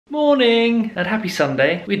Morning and happy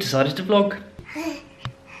Sunday. We decided to vlog.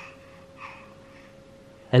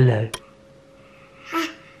 Hello. Hi.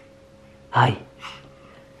 Hi,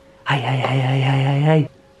 hi, hi, hi, hi, hi, hi.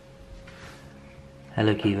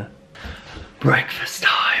 Hello, Kiva. Breakfast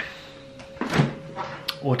time.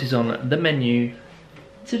 What is on the menu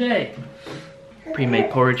today?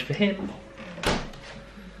 Pre-made porridge for him.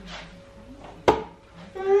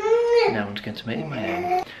 Now I'm just going to make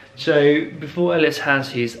my own. So before Ellis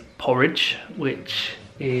has his porridge, which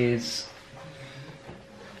is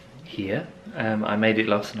here, I made it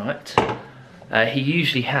last night. He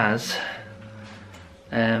usually has,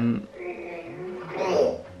 you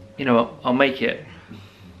know what, I'll make it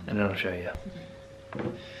and then I'll show you.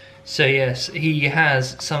 So yes, he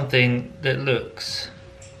has something that looks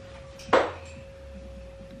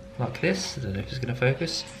like this. I don't know if it's going to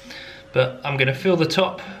focus, but I'm going to fill the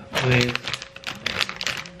top with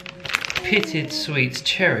pitted sweets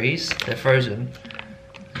cherries, they're frozen,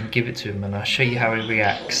 and give it to him and I'll show you how he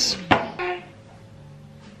reacts.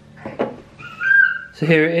 So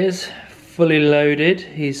here it is, fully loaded.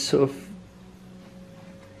 He's sort of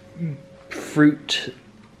fruit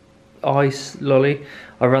ice lolly.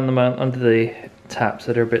 I run them out under the tap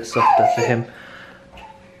so they're a bit softer for him.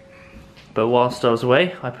 But whilst I was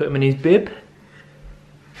away, I put him in his bib.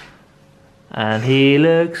 And he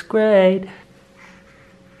looks great.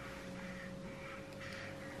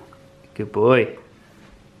 Good boy.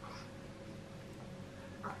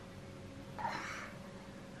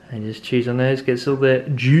 And just chews on those, gets all the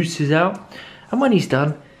juices out. And when he's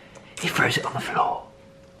done, he throws it on the floor.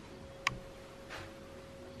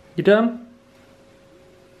 You done?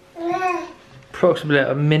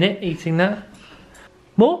 Approximately a minute eating that.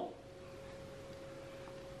 More?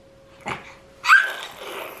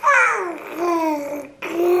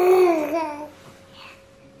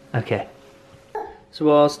 Okay. So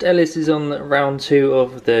whilst Ellis is on round 2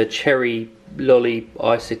 of the cherry lolly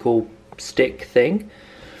icicle stick thing,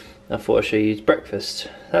 I thought I'd show you his breakfast.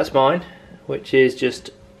 That's mine, which is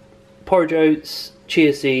just porridge oats,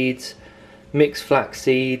 chia seeds, mixed flax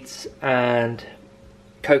seeds and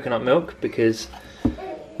coconut milk, because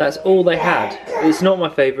that's all they had. It's not my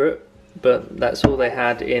favourite, but that's all they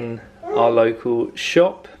had in our local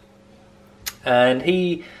shop. And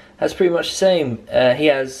he has pretty much the same. He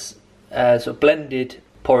has sort of blended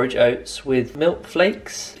porridge oats with milk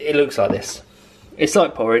flakes. It looks like this. It's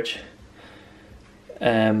like porridge,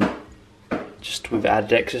 just with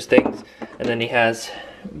added extra things. And then he has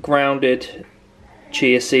grounded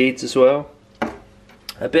chia seeds as well,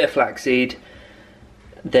 a bit of flaxseed,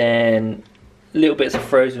 then little bits of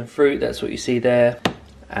frozen fruit, that's what you see there,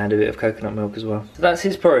 and a bit of coconut milk as well. So that's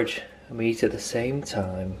his porridge, and we eat at the same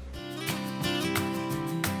time.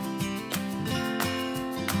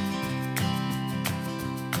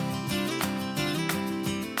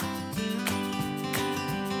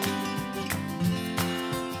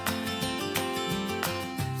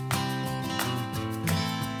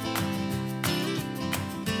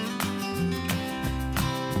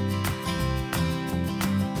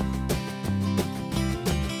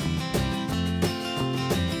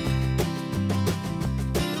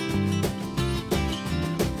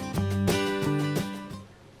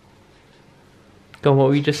 Go on, what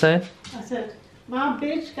were you just saying? I said, my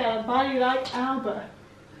bitch got a body like Albert.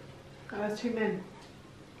 That was 2 men.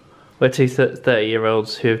 We're two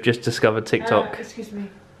 30-year-olds who have just discovered TikTok. Excuse me,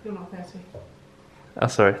 you're not 30. Oh,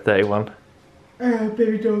 sorry, 31.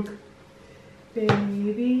 Baby dog.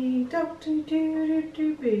 Baby dog, do do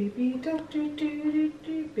do, baby dog, do do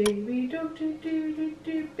do, baby dog, do do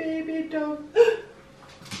do, baby dog.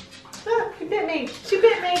 Ah, she bit me. She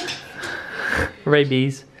bit me.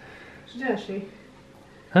 Rabies. She did actually.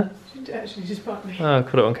 Huh? She did actually just bite me. Oh, I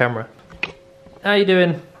caught it on camera. How you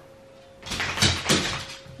doing?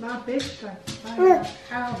 My bitch got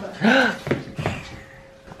Albert.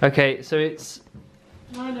 Okay, so it's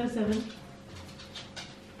 907.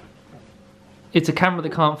 It's a camera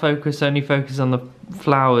that can't focus, only focus on the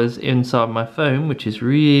flowers inside my phone, which is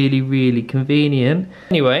really, really convenient.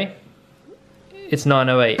 Anyway, it's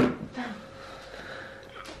 9:08.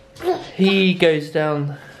 He goes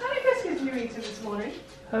down. How many biscuits have you eaten this morning?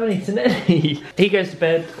 I haven't eaten any. He goes to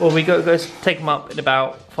bed, or we go take him up in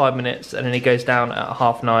about 5 minutes, and then he goes down at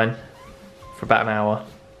 9:30 for about an hour.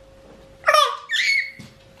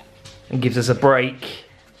 And gives us a break.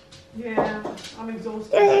 Yeah, I'm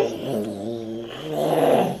exhausted.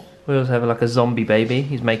 We also have like a zombie baby.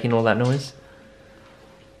 He's making all that noise.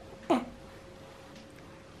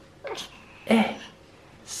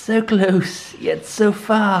 So close, yet so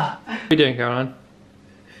far. What are you doing, Caroline?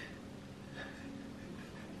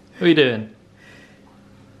 What are you doing?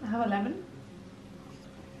 I have a lemon.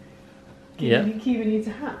 Yeah. Kiwi needs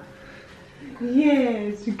a hat.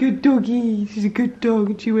 Yes, a good doggy. She's a good dog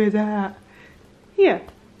and she wears a hat. Here.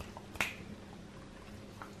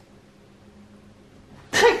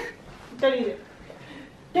 Don't eat it.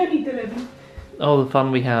 Don't eat the lemon. All the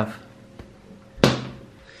fun we have.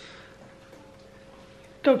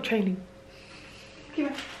 Dog training.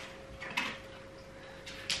 Give it.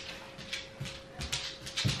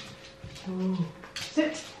 Oh.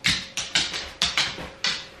 Sit.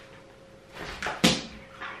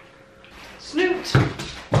 Snoot.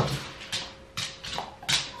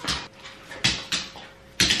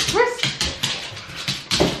 Wrist.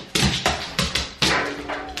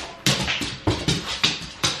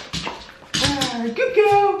 Good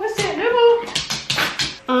girl. That's it. No more.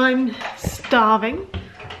 I'm starving,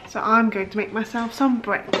 so I'm going to make myself some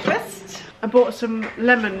breakfast. I bought some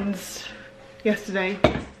lemons yesterday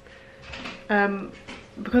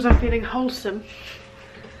because I'm feeling wholesome.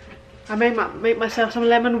 I made myself some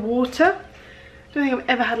lemon water. I don't think I've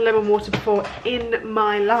ever had lemon water before in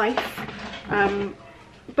my life,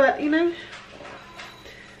 but you know,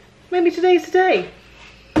 maybe today's the day.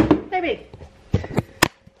 Maybe.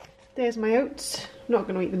 There's my oats. I'm not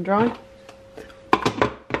going to eat them dry,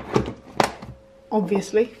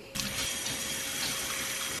 obviously.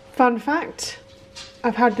 Fun fact,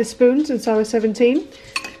 I've had this spoon since I was 17.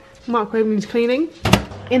 Microwave needs cleaning.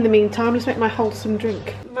 In the meantime, let's make my wholesome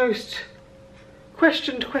drink. Most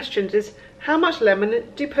questioned questions is, how much lemon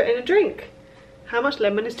do you put in a drink? How much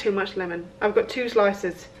lemon is too much lemon? I've got 2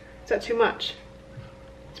 slices. Is that too much?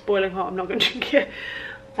 It's boiling hot, I'm not going to drink it.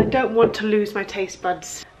 I don't want to lose my taste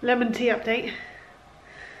buds. Lemon tea update.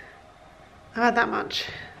 I've had that much.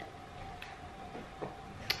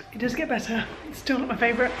 It does get better. It's still not my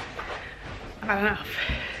favourite. I've had enough.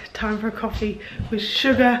 Time for a coffee with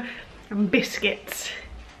sugar and biscuits.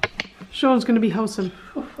 Sean's going to be wholesome.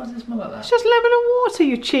 Why does it smell like that? It's just lemon and water,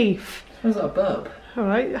 you chief. Smells like a burp.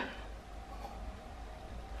 Alright.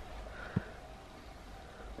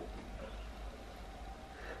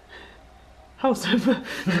 Wholesome.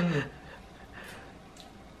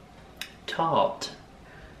 Tart.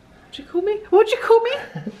 What'd you call me? What'd you call me?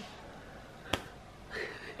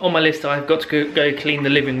 On my list, I've got to go clean the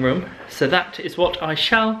living room, so that is what I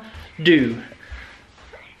shall do.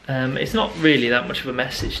 It's not really that much of a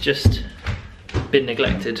mess, it's just been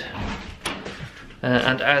neglected.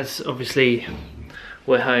 And as obviously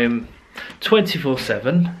we're home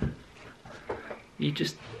 24/7, you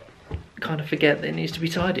just kind of forget that it needs to be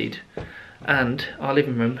tidied. And our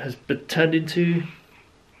living room has been turned into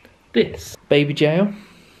this. Baby jail,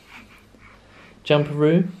 jumper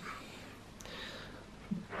room,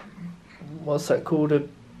 what's that called, a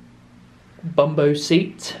bumbo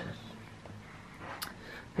seat,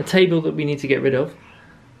 a table that we need to get rid of,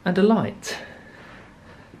 and a light.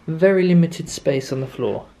 Very limited space on the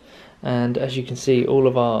floor, and as you can see, all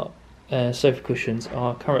of our sofa cushions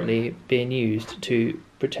are currently being used to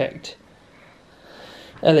protect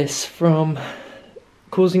Ellis from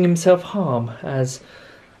causing himself harm, as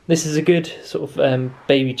this is a good sort of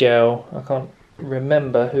baby gel. I can't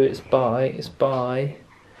remember who it's by. It's by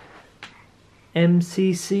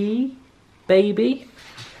MCC Baby.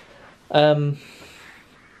 But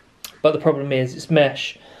the problem is it's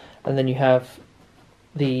mesh, and then you have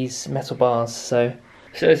these metal bars. So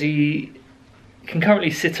as he can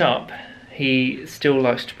currently sit up, he still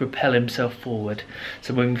likes to propel himself forward.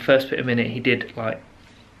 So when we first put him in it, he did like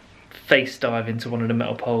face dive into one of the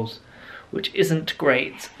metal poles, which isn't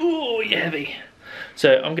great. Oh, you're heavy.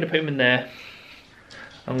 So I'm going to put him in there.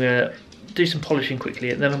 I'm going to do some polishing quickly,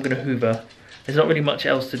 and then I'm going to hoover. There's not really much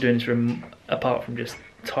else to do in this room apart from just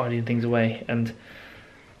tidying things away, and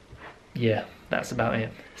yeah, that's about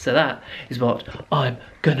it. So that is what I'm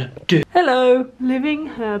gonna do. Hello! Living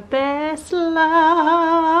her best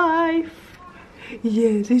life.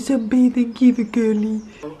 Yes, it's sunbathing, give it girly.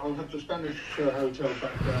 I'll have the Spanish hotel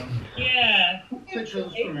back down. Yeah. Picture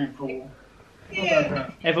of the swimming pool.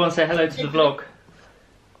 Yeah. Everyone say hello to the vlog.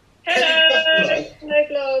 Hello. Hello,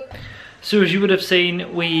 vlog. So as you would have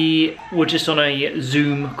seen, we were just on a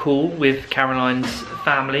Zoom call with Caroline's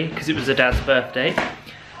family because it was her dad's birthday.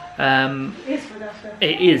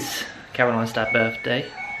 It is Caroline's dad's birthday.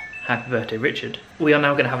 Happy birthday, Richard. We are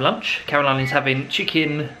now going to have lunch. Caroline is having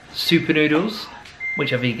chicken super noodles,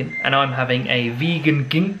 which are vegan, and I'm having a vegan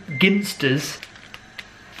ginsters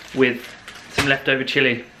with some leftover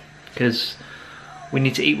chili because we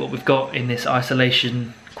need to eat what we've got in this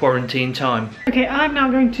isolation quarantine time. Okay, I'm now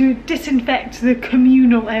going to disinfect the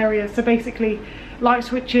communal areas, so basically light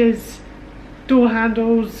switches, door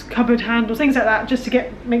handles, cupboard handles, things like that, just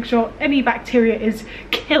to make sure any bacteria is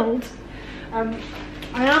killed.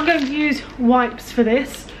 I am going to use wipes for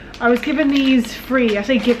this. I was given these free, I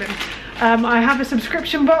say given. I have a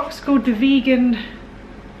subscription box called the Vegan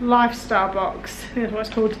Lifestyle Box, I think that's what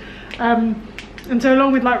it's called. And so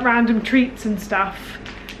along with like random treats and stuff,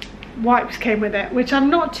 wipes came with it, which I'm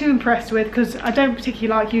not too impressed with because I don't particularly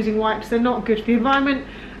like using wipes. They're not good for the environment.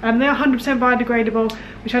 They are 100% biodegradable,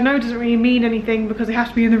 which I know doesn't really mean anything because they have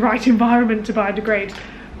to be in the right environment to biodegrade.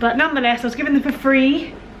 But nonetheless, I was given them for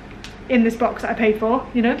free in this box that I paid for,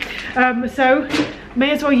 you know. So may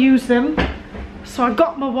as well use them. So I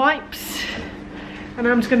got my wipes and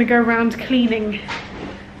I'm just going to go around cleaning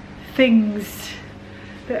things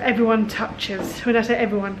that everyone touches. When I say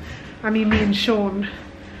everyone, I mean me and Sean.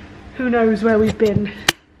 Who knows where we've been.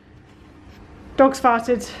 Dog's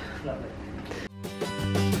farted. Lovely.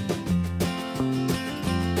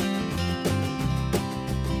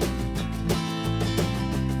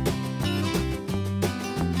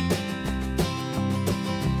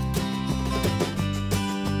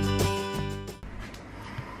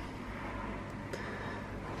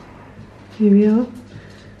 Here we are.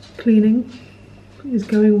 Cleaning is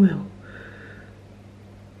going well.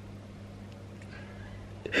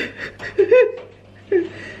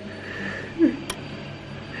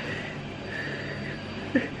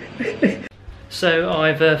 So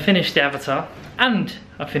I've finished the avatar and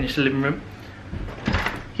I've finished the living room.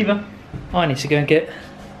 Kiva, I need to go and get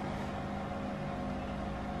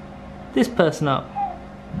this person up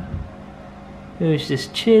who's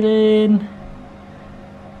just chilling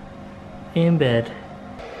in bed.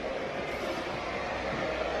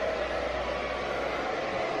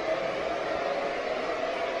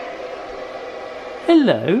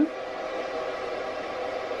 Hello.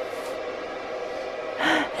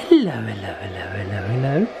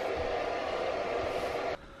 Hello.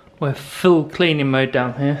 We're full cleaning mode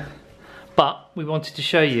down here, but we wanted to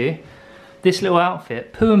show you this little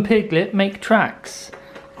outfit. Pooh and Piglet make tracks.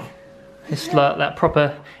 It's like that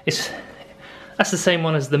proper, that's the same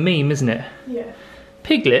one as the meme, isn't it? Yeah.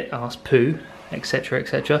 Piglet asked Pooh, etc,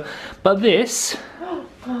 etc. But this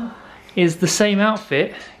is the same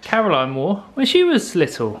outfit Caroline wore when she was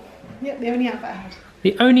little. Yep, the only outfit I had.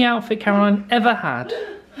 The only outfit Caroline ever had.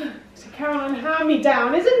 It's a Caroline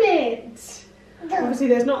hand-me-down, isn't it? Obviously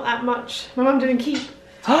there's not that much. My mum didn't keep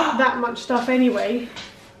that much stuff anyway.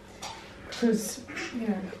 Because, you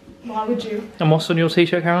know, why would you? And what's on your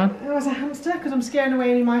t-shirt, Caroline? It was a hamster because I'm scaring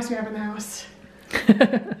away any mice we have in the house.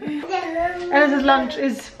 Ellis's lunch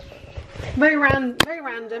is very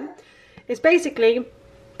random. It's basically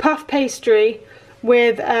puff pastry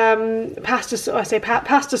with pasta sauce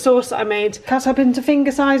that I made, cut up into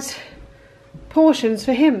finger-sized portions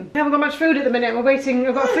for him. We haven't got much food at the minute. We're waiting.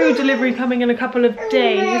 I've got a food delivery coming in a couple of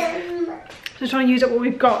days. Just trying to use up what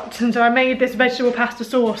we've got. And so I made this vegetable pasta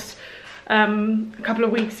sauce a couple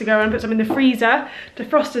of weeks ago and put some in the freezer,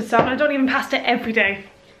 defrosted some. I don't even pasta every day,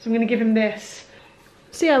 so I'm going to give him this.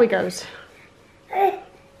 See how he goes.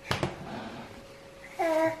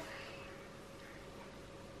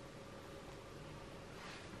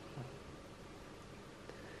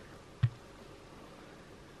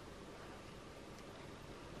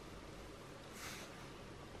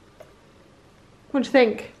 What do you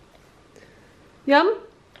think? Yum?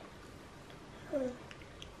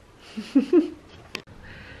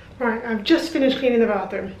 Right, I've just finished cleaning the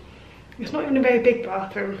bathroom. It's not even a very big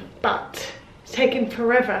bathroom, but it's taken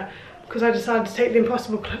forever because I decided to take the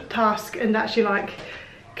impossible task and actually like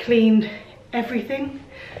clean everything.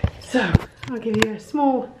 So I'll give you a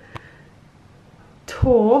small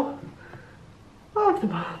tour of the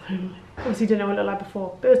bathroom. Obviously didn't know what it looked like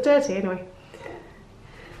before, but it was dirty anyway.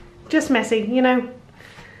 Just messy, you know.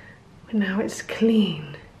 But now it's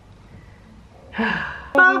clean.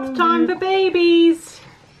 Bath time for babies!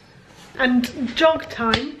 And jog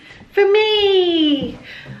time for me!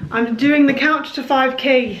 I'm doing the couch to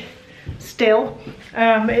 5k still.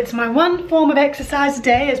 It's my one form of exercise a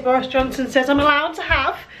day, as Boris Johnson says I'm allowed to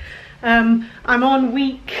have. I'm on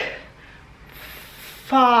week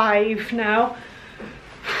 5 now.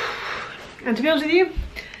 And to be honest with you,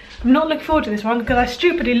 I'm not looking forward to this one because I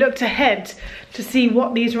stupidly looked ahead to see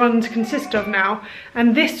what these runs consist of now.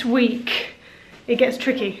 And this week, it gets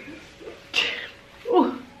tricky.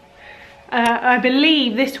 I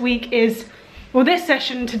believe this week is, well, this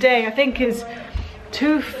session today I think is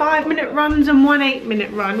 2 5-minute runs and 1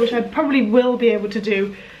 8-minute run, which I probably will be able to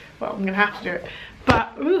do. Well, I'm gonna have to do it.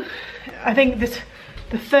 But I think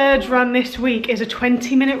the third run this week is a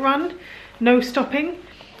 20-minute run, no stopping.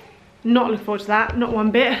 Not looking forward to that, not one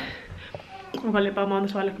bit. I've got a lip balm on,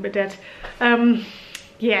 that's why I look a bit dead.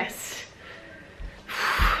 Yes.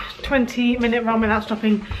 20-minute run without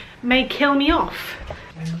stopping may kill me off.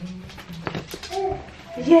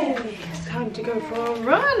 Yeah, it's time to go for a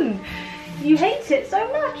run. You hate it so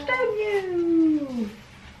much, don't you?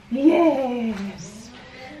 Yes.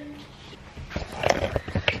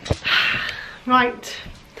 Right,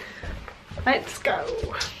 let's go.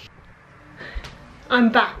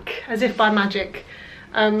 I'm back, as if by magic.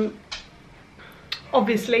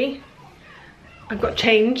 Obviously, I've got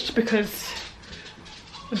changed because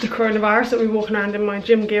of the coronavirus that we're walking around in my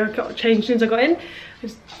gym gear. I got changed since I got in.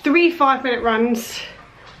 It's 3 5-minute runs,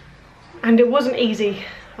 and it wasn't easy,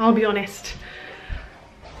 I'll be honest.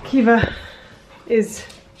 Kiva is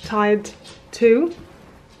tired too.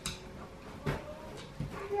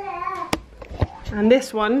 And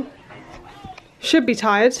this one should be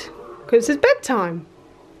tired because it's bedtime.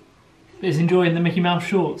 It's enjoying the Mickey Mouse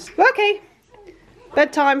shorts. Okay,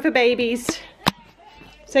 bedtime for babies.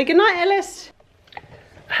 Say goodnight, Ellis.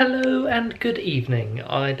 Hello and good evening.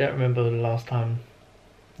 I don't remember the last time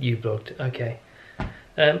you vlogged. Okay.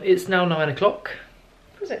 It's now 9 o'clock.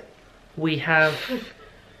 Was it? We have...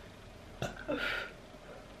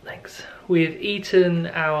 Thanks. We've eaten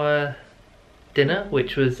our dinner,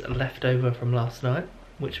 which was left over from last night,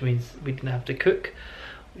 which means we didn't have to cook,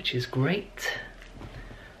 which is great.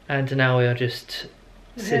 And now we are just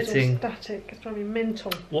sitting, static. It's probably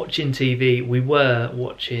mental. watching TV. We were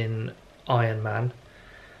watching Iron Man,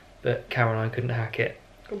 but Caroline couldn't hack it.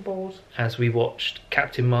 Got bored. As we watched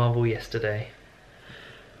Captain Marvel yesterday.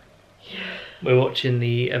 Yeah. We're watching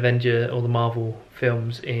the Avenger or the Marvel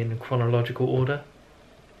films in chronological order,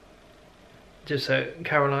 just so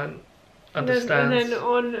Caroline understands. And then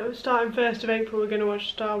on starting 1st of April, we're going to watch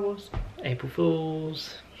Star Wars. April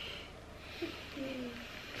Fools.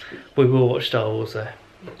 We will watch Star Wars though.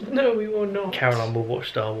 No, we will not. Caroline will watch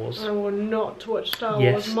Star Wars. I will not watch Star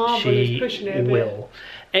Yes, Wars. Marvel she is pushing it a bit. will.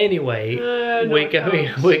 Anyway, No, we're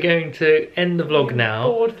going to end the vlog now.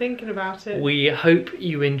 Bored thinking about it. We hope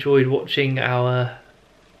you enjoyed watching our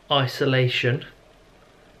isolation,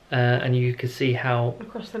 and you can see how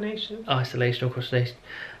Across the nation. isolation across the nation,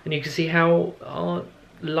 and you can see how our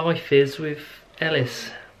life is with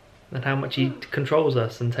Ellis, and how much he controls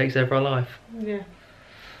us and takes over our life. Yeah.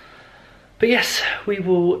 But yes, we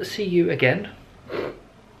will see you again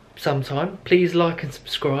sometime. Please like and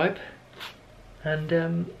subscribe,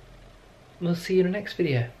 and we'll see you in the next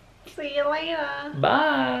video. See you later.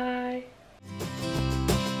 Bye.